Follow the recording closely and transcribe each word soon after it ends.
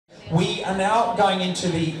We are now going into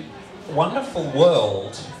the wonderful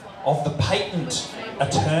world of the patent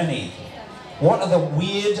attorney. What are the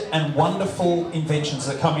weird and wonderful inventions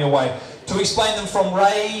that come your way? To explain them from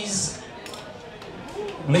Ray's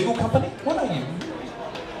legal company? What are you?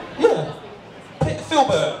 Yeah. Phil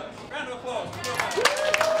Bird. Round of applause.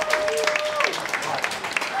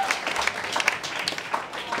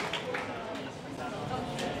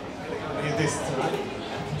 This tonight.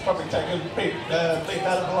 It's probably taken a bit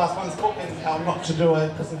out of the last one's book and how not to do a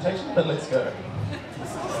presentation, but let's go.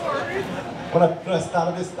 When I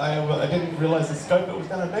started this, I didn't realise the scope it was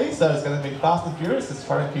going to be, so it's going to be fast and furious. It's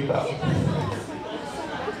trying to keep up.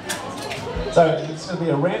 So it's going to be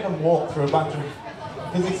a random walk through a bunch of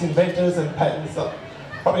physics inventors and patents,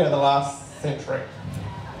 probably over the last century.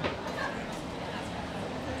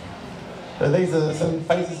 So these are some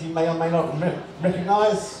faces you may or may not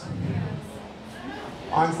recognise.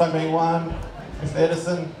 Einstein being one, Mr.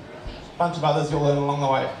 Edison, a bunch of others you'll learn along the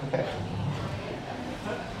way. Okay.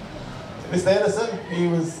 Mr. Edison, he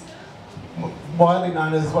was widely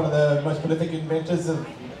known as one of the most prolific inventors of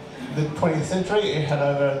the 20th century. He had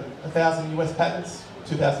over 1,000 US patents,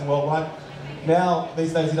 2,000 worldwide. Now,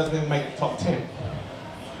 these days, he doesn't even make the top 10.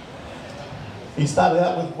 He started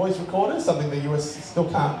out with voice recorders, something the US still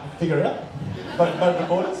can't figure out. Vote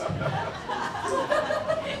recorders.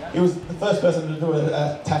 He was the first person to do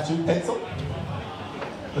a tattoo pencil.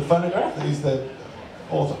 The phonograph, he's the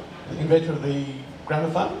inventor of the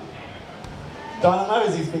gramophone. Dynamo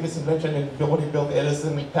is his biggest invention and what he built the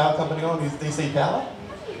Edison Power Company on, is DC power.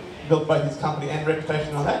 Built both his company and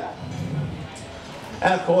reputation on that.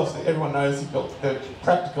 And of course, everyone knows he built the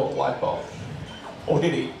practical light bulb. Or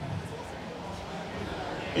did he?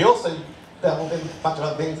 He also dabbled in a bunch of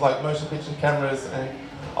other things like motion picture cameras and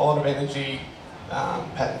a lot of energy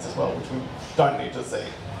patents as well, which we don't need to see.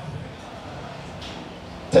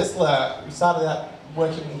 Tesla started out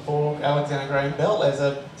working for Alexander Graham Bell as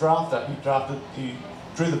a drafter. He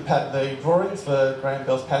drew the drawings for Graham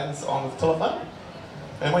Bell's patents on the telephone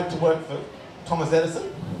and went to work for Thomas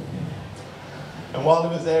Edison. And while he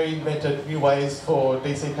was there, he invented new ways for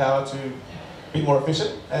DC power to be more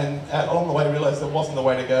efficient, and along the way he realised that wasn't the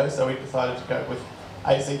way to go, so he decided to go with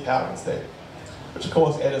AC power instead. Which of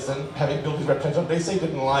course Edison, having built his reputation on DC,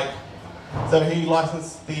 didn't like. So he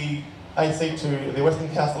licensed the AC to the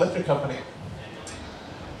Westinghouse Electric Company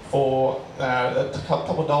for a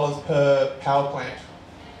couple of dollars per power plant.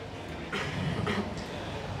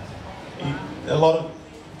 A lot of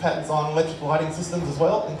patents on electric lighting systems as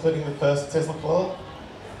well, including the first Tesla coil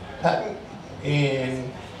patent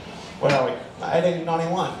in, where are we,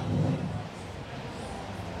 1891.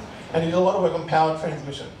 And he did a lot of work on power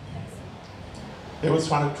transmission. He was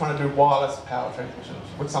trying to do wireless power transmission,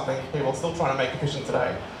 which is something people are still trying to make efficient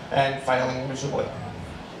today, and failing miserably.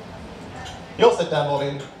 He also dabbled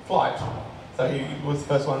in flight. So he was the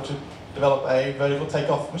first one to develop a vertical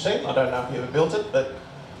takeoff machine. I don't know if he ever built it, but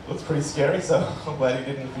it looks pretty scary, so I'm glad he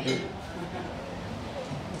didn't if he did.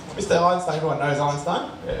 Mr. Einstein, everyone knows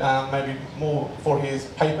Einstein, maybe more for his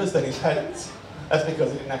papers than his patents. That's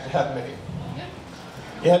because he didn't actually have many.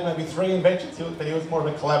 He had maybe 3 inventions, but he was more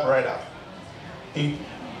of a collaborator. He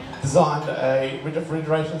designed a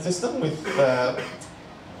refrigeration system with Mr.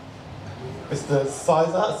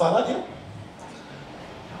 Szilard here.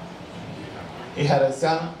 He had a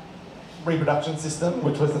sound reproduction system,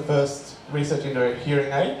 which was the first research into a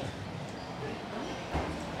hearing aid.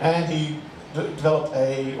 And he developed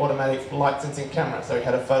an automatic light sensing camera. So he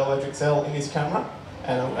had a photoelectric cell in his camera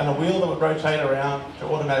and a wheel that would rotate around to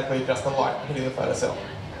automatically adjust the light hitting the photocell.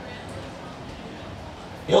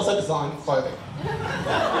 He also designed clothing.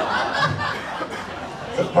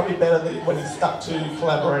 So it's probably better that when he's stuck to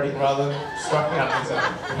collaborating rather than striking out on his own.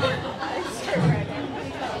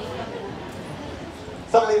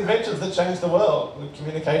 Some of the inventions that changed the world, with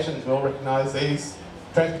communications, we all recognise these.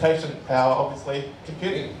 Transportation, power, obviously,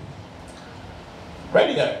 computing.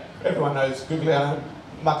 Radio, everyone knows Guglielmo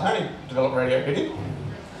Marconi developed radio, did he?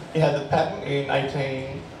 He had the patent in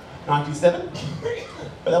 1897,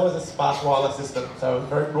 but that was a sparse wireless system, so it was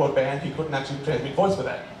very broadband. He couldn't actually transmit voice with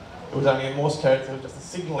that. It was only in Morse code, so it was just a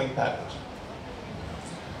signalling patent.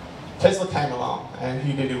 Tesla came along, and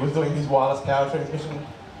he was doing his wireless power transmission,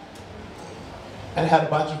 and had a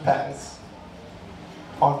bunch of patents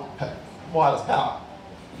on wireless power.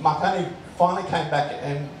 Marconi finally came back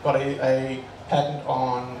and got a patent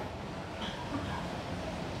on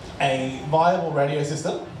a viable radio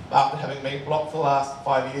system after having been blocked for the last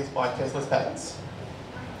 5 years by Tesla's patents.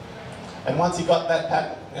 And once he got that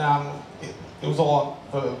patent, it was all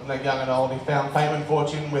on for young and old. He found fame and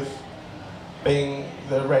fortune with being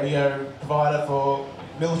the radio provider for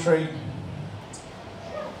military.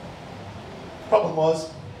 Problem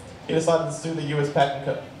was, he decided to sue the US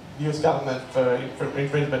government for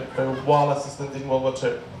infringement for wireless systems in World War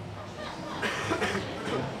II.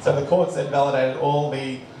 So the courts then validated all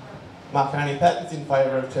the Marconi patents in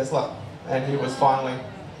favour of Tesla, and he was finally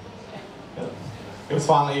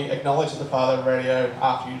acknowledged as the father of radio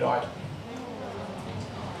after he died.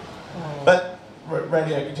 But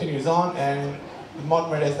radio continues on, and the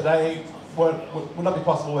modern radios today would not be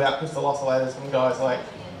possible without crystal oscillators from guys like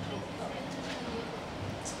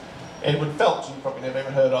Edward Felch, you probably never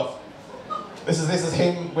even heard of. This is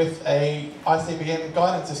him with a ICBM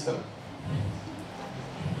guidance system.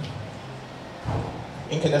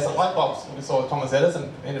 Incandescent light bulbs. We saw Thomas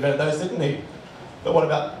Edison invented those, didn't he? But what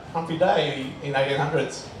about Humphrey Day in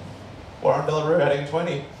 1800s? Warren De La Rue,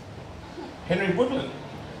 1820? Henry Woodland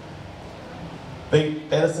beat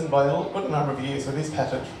Edison by a good number of years with his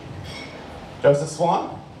patent. Joseph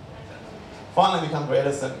Swan finally become to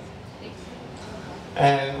Edison.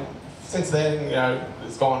 And since then, you know,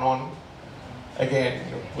 it's gone on again.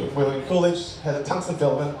 William Coolidge has a tungsten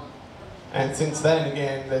filament, and since then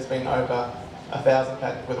again, there's been over 1,000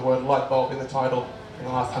 patents with the word light bulb in the title in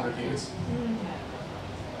the last 100 years.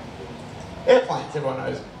 Airplanes, everyone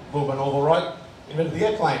knows Wilbur Orville Wright invented the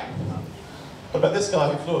airplane. What about this guy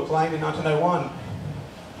who flew a plane in 1901?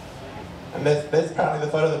 And there's apparently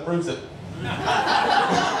the photo that proves it.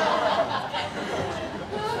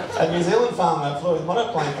 A New Zealand farmer flew a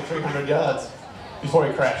monoplane for 300 yards before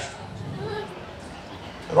he crashed.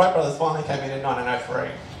 The Wright brothers finally came in 1903.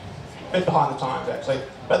 A bit behind the times, actually.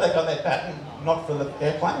 But they got their patent, not for the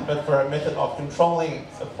airplane, but for a method of controlling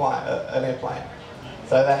an airplane.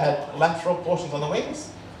 So they had lateral portions on the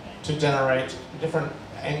wings to generate different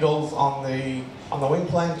angles on the wing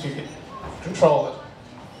plane to control it.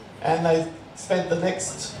 And they spent the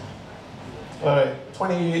next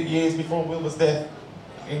 20 years before Wilbur's death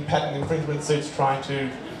in patent infringement suits trying to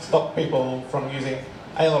stop people from using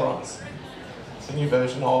ailerons. It's a new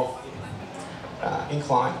version of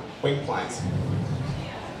inclined wing planes.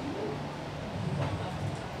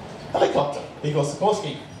 Helicopter, Igor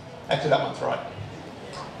Sikorsky. Actually, that one's right.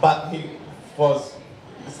 But he was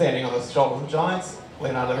standing on the shoulders of giants.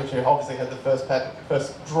 Leonardo da Vinci obviously had the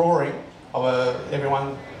first drawing of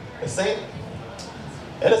everyone has seen.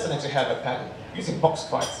 Edison actually had a patent using box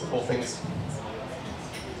kites of all things.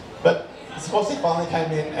 But Sikorsky finally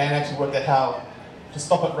came in and actually worked out how to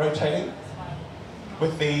stop it rotating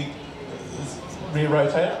with the rear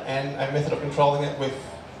rotator and a method of controlling it with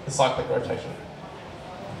the cyclic rotation.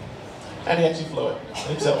 And he actually flew it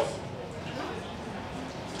himself.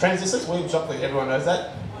 Transistors, William Shockley, everyone knows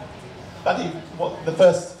that. But the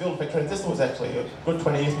first field effect transistor was actually a good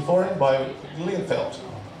 20 years before him by Lilienfeld.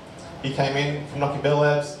 He came in from Nokia Bell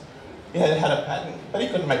Labs. He had a patent, but he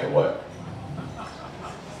couldn't make it work.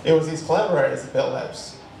 It was his collaborators at Bell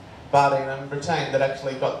Labs, Bardeen and Brattain, that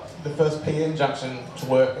actually got the first PN junction to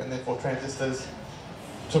work, and therefore transistors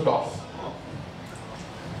took off.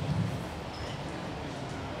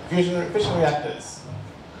 Fission reactors.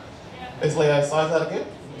 There's Leo Szilard again.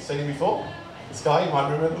 You've seen him before. This guy, you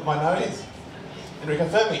might remember, might know, is Enrico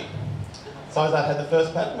Fermi. Szilard had the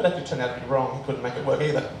first patent, but actually turned out to be wrong. He couldn't make it work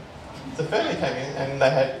either. So Fermi came in, and they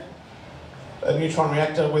had a neutron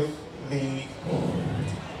reactor with the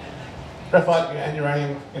graphite and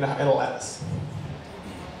uranium in a lattice.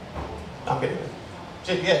 I'm getting it.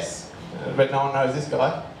 GPS, but no one knows this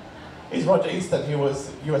guy. He's Roger Easton, who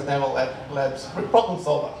was US Naval Labs problem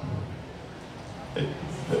solver.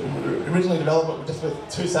 Originally developed just with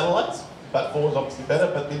 2 satellites, but 4 is obviously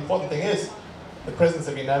better, but the important thing is the presence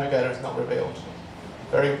of your navigator is not revealed.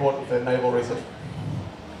 Very important for naval research.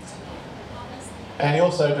 And he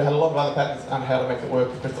also had a lot of other patents on how to make it work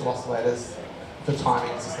with crystal oscillators for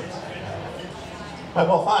timing systems.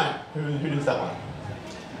 Mobile phone, who does that one?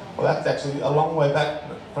 Well, that's actually a long way back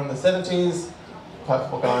from the 70s. A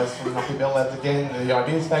couple of guys from Nokia Bell Labs again, the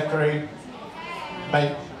Ideas Factory,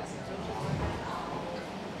 made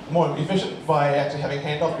more efficient by actually having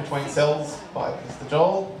handoff between cells by Mr.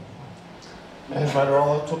 Joel. And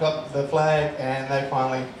Motorola took up the flag, and they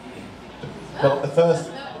finally developed the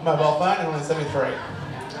first mobile phone in 1973.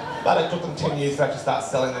 But it took them 10 years to actually start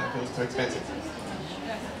selling them because it was too expensive.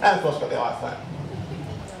 And of course got the iPhone.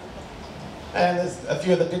 And there's a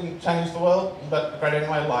few that didn't change the world, but great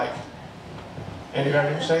anyway, like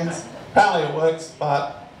anti-gravity machines. Apparently it works,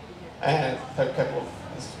 and it's capable of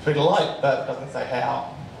speed of light, but it doesn't say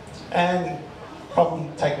how. And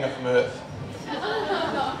problem taking it from Earth.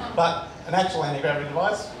 But an actual anti-gravity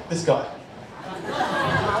device, this guy.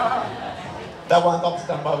 That one's obviously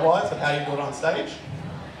done by wires, but how you do it on stage.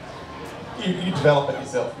 you develop it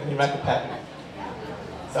yourself and you make a pattern.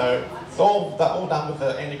 So it's all done with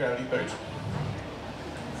the anti-gravity boot.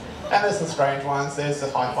 And there's some strange ones. There's the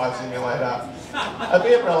high five simulator, a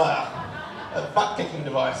beer brella, a butt-kicking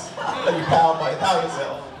device that you power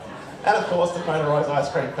yourself. And of course the motorised ice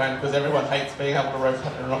cream cone, because everyone hates being able to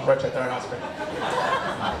rotate their own ice cream.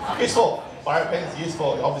 Useful. Biopen's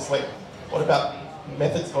useful, obviously. What about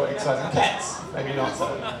methods for exercising cats? Maybe not so.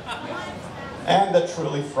 And they're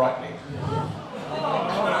truly frightening.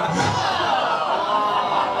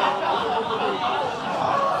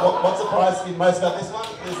 What surprised me most about this one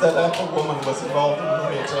is that a woman was involved in the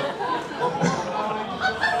research.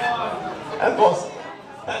 And of course,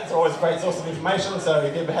 that's always a great source of information, so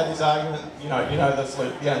if you ever had this argument, you know the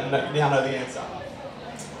now know the answer.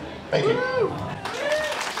 Thank you.